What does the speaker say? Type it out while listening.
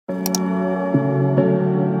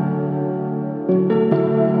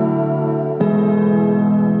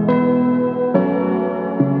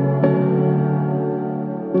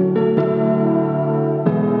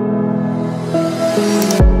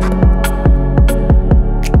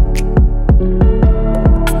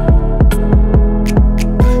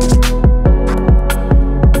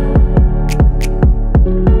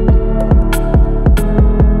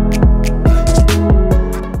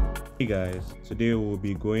Hey guys, today we'll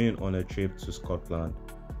be going on a trip to Scotland.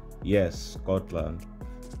 Yes, Scotland,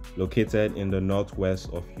 located in the northwest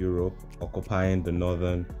of Europe, occupying the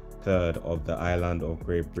northern third of the island of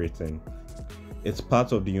Great Britain. It's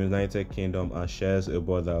part of the United Kingdom and shares a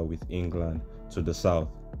border with England to the south.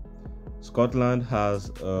 Scotland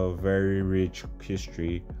has a very rich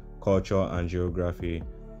history, culture and geography,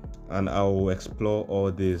 and I will explore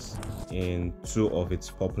all this in two of its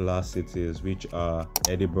popular cities, which are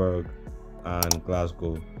Edinburgh and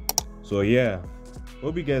Glasgow. So yeah,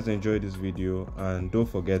 hope you guys enjoyed this video, and don't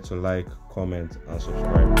forget to like, comment and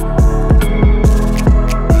subscribe.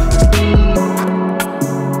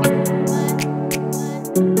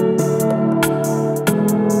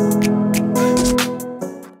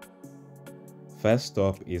 First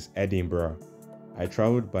stop is Edinburgh. I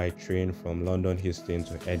traveled by train from London Euston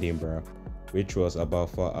to Edinburgh, which was about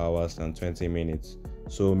 4 hours and 20 minutes,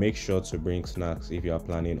 so make sure to bring snacks if you are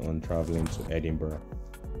planning on traveling to Edinburgh.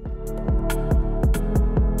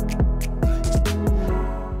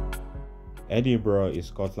 Edinburgh is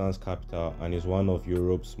Scotland's capital and is one of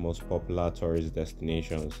Europe's most popular tourist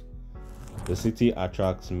destinations. The city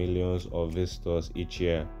attracts millions of visitors each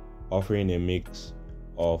year, offering a mix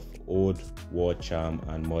of old world charm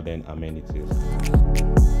and modern amenities.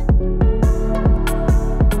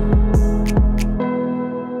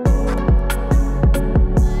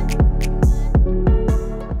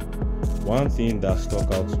 One thing that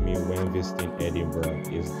stuck out to me when visiting Edinburgh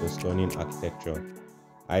is the stunning architecture.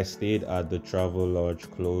 I stayed at the Travel Lodge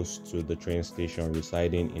close to the train station,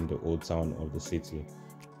 residing in the old town of the city.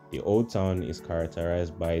 The old town is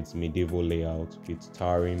characterized by its medieval layout with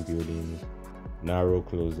towering buildings, narrow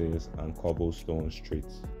closes and cobblestone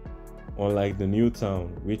streets. Unlike the new town,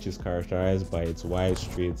 which is characterized by its wide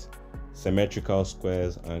streets, symmetrical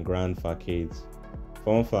squares and grand facades.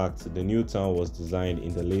 Fun fact, the new town was designed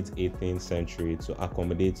in the late 18th century to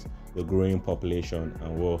accommodate the growing population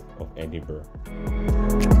and wealth of Edinburgh.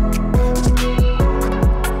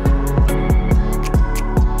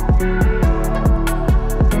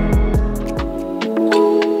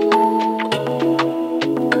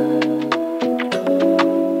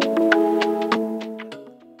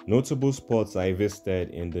 Notable spots I visited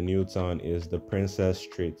in the new town is the Princess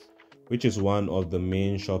Street, which is one of the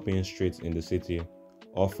main shopping streets in the city,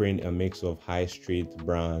 offering a mix of high street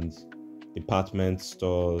brands, department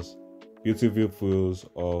stores, beautiful views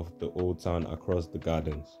of the old town across the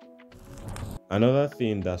gardens. Another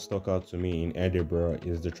thing that stuck out to me in Edinburgh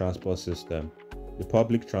is the transport system. The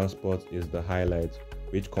public transport is the highlight,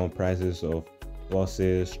 which comprises of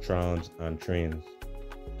buses, trams and trains.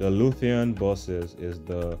 The Lothian Buses is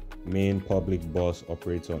the main public bus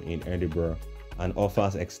operator in Edinburgh and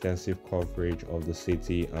offers extensive coverage of the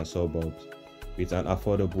city and suburbs with an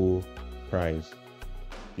affordable price.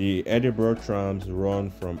 The Edinburgh trams run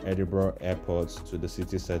from Edinburgh Airport to the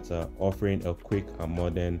city centre, offering a quick and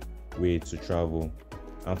modern way to travel.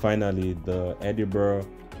 And finally, the Edinburgh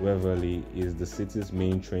Waverley is the city's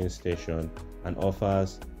main train station and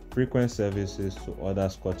offers frequent services to other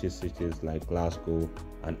Scottish cities like Glasgow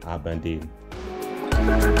and Aberdeen.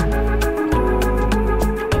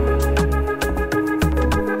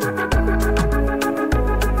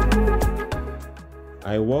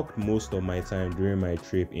 I walked most of my time during my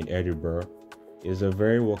trip in Edinburgh. It's a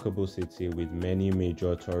very walkable city with many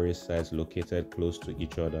major tourist sites located close to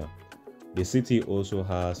each other. The city also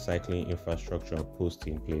has cycling infrastructure put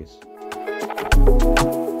in place.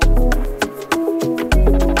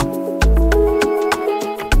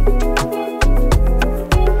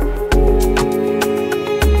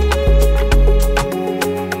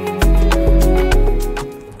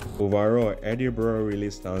 Overall, Edinburgh really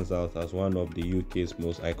stands out as one of the UK's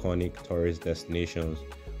most iconic tourist destinations,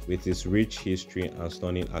 with its rich history and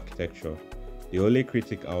stunning architecture. The only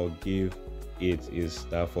critic I will give it is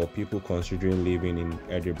that for people considering living in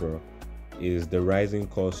Edinburgh is the rising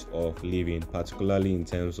cost of living, particularly in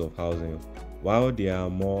terms of housing. While there are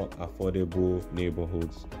more affordable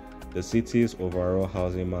neighborhoods, the city's overall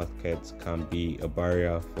housing market can be a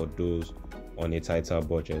barrier for those on a tighter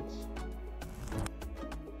budget.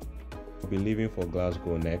 I'll be leaving for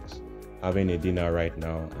Glasgow next, having a dinner right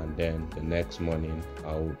now, and then the next morning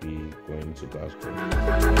I will be going to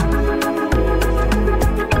Glasgow.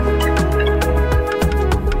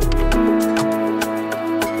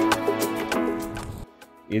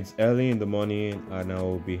 It's early in the morning and I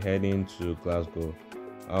will be heading to Glasgow.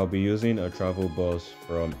 I'll be using a travel bus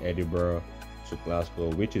from Edinburgh to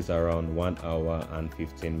Glasgow, which is around 1 hour and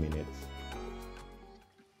 15 minutes.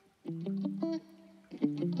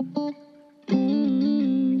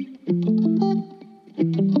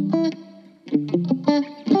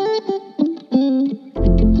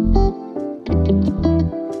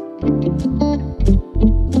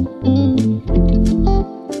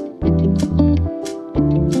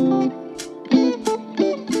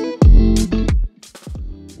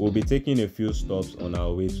 We'll be taking a few stops on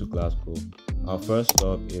our way to Glasgow. Our first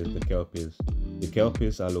stop is the Kelpies. The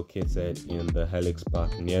Kelpies are located in the Helix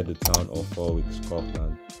Park near the town of Falkirk,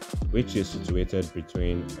 Scotland, which is situated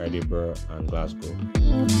between Edinburgh and Glasgow.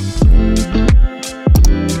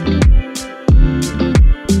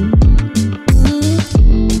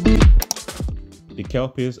 The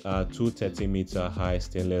Kelpies are two 30-meter high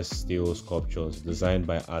stainless steel sculptures designed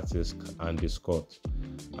by artist Andy Scott,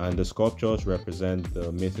 and the sculptures represent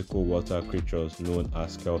the mythical water creatures known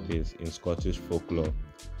as Kelpies in Scottish folklore.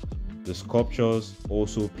 The sculptures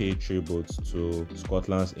also pay tribute to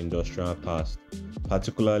Scotland's industrial past,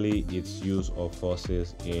 particularly its use of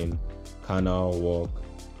horses in canal work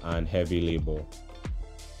and heavy labor.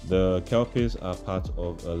 The Kelpies are part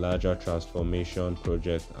of a larger transformation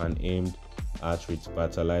project and aimed at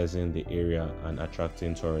revitalizing the area and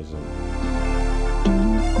attracting tourism.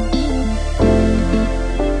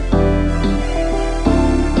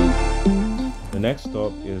 The next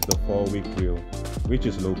stop is the Falkirk Wheel, which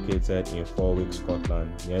is located in Falkirk,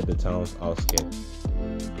 Scotland, near the town's outskirts.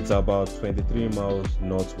 It's about 23 miles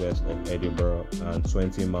northwest of Edinburgh and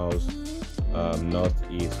 20 miles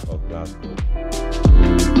northeast of Glasgow.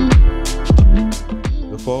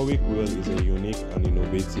 The Falkirk Wheel is a unique and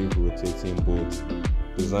innovative rotating boat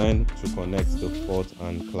designed to connect the Forth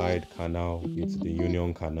and Clyde Canal with the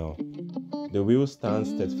Union Canal. The wheel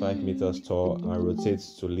stands 35 meters tall and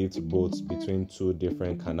rotates to lift boats between two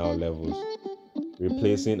different canal levels,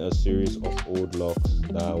 replacing a series of old locks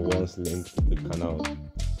that once linked the canals.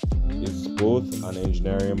 It's both an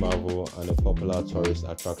engineering marvel and a popular tourist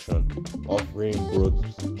attraction, offering boat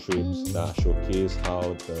trips that showcase how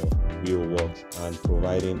the wheel works and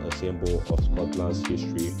providing a symbol of Scotland's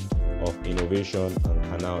history of innovation and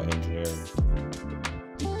canal engineering.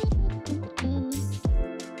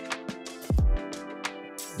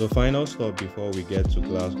 The final stop before we get to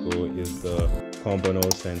Glasgow is the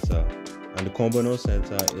Cumbernauld Centre, and the Cumbernauld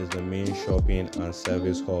Centre is the main shopping and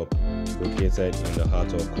service hub located in the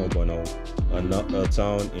heart of Cumbernauld, a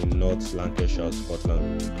town in North Lancashire,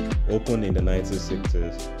 Scotland. Opened in the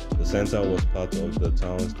 1960s, the centre was part of the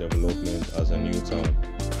town's development as a new town,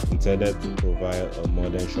 intended to provide a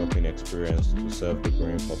modern shopping experience to serve the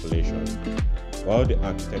growing population. While the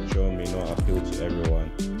architecture may not appeal to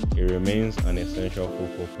everyone, it remains an essential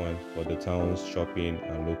focal point for the town's shopping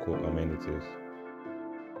and local amenities.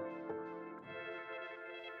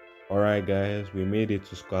 Alright guys, we made it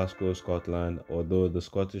to Glasgow, Scotland, although the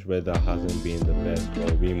Scottish weather hasn't been the best,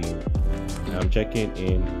 but we moved. I'm checking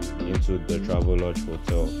into the Travelodge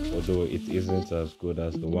Hotel, although it isn't as good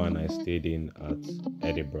as the one I stayed in at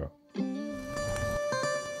Edinburgh.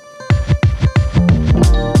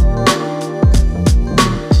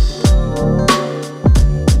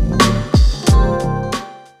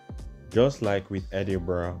 Just like with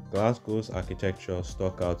Edinburgh, Glasgow's architecture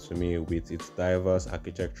stuck out to me with its diverse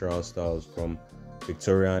architectural styles from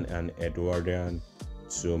Victorian and Edwardian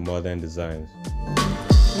to modern designs.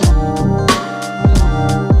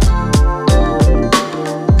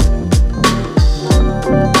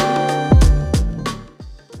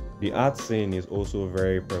 The art scene is also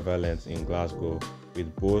very prevalent in Glasgow,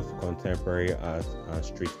 with both contemporary art and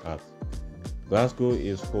street art. Glasgow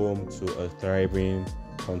is home to a thriving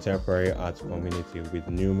contemporary art community with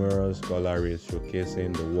numerous galleries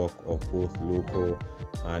showcasing the work of both local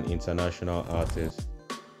and international artists.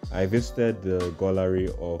 I visited the Gallery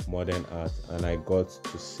of Modern Art and I got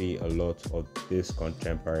to see a lot of this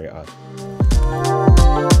contemporary art.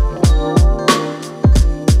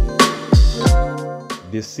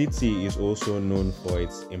 The city is also known for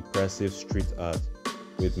its impressive street art,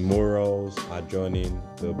 with murals adorning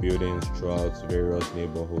the buildings throughout various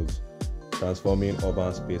neighborhoods, transforming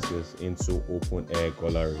urban spaces into open-air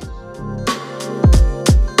galleries.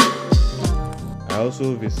 I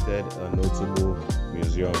also visited a notable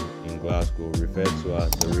museum in Glasgow referred to as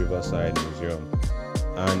the Riverside Museum,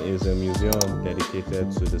 and is a museum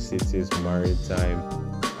dedicated to the city's maritime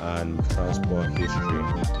and transport history.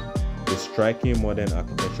 The striking modern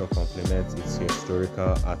architecture complements its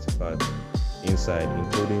historical artifacts inside,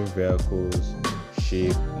 including vehicles,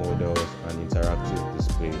 shape, models, and interactive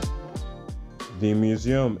displays. The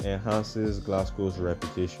museum enhances Glasgow's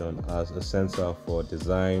reputation as a center for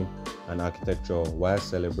design and architecture while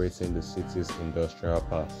celebrating the city's industrial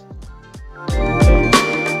past.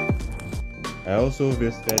 I also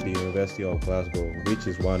visited the University of Glasgow, which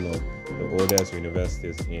is one of the oldest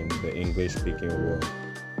universities in the English-speaking world.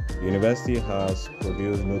 The university has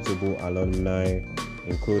produced notable alumni,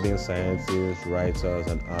 including scientists, writers,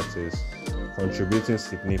 and artists, contributing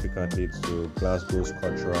significantly to Glasgow's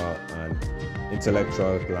cultural and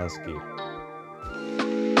intellectual landscape.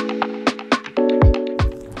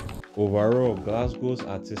 Overall, Glasgow's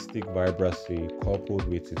artistic vibrancy, coupled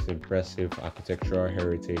with its impressive architectural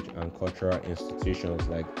heritage and cultural institutions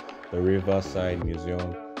like the Riverside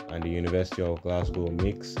Museum and the University of Glasgow,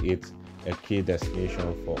 makes it a key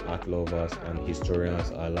destination for art lovers and historians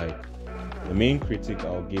alike. The main critique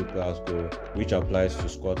I'll give Glasgow, which applies to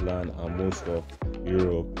Scotland and most of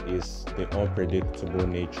Europe, is the unpredictable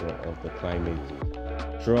nature of the climate.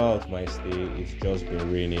 Throughout my stay, it's just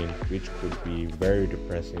been raining, which could be very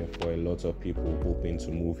depressing for a lot of people hoping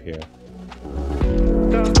to move here.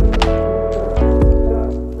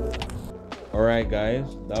 Alright guys,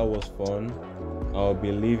 that was fun. I'll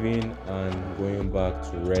be leaving and going back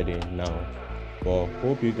to Reading now. But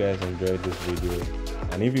hope you guys enjoyed this video.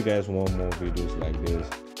 And if you guys want more videos like this,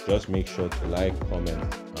 just make sure to like, comment,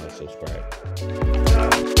 and subscribe.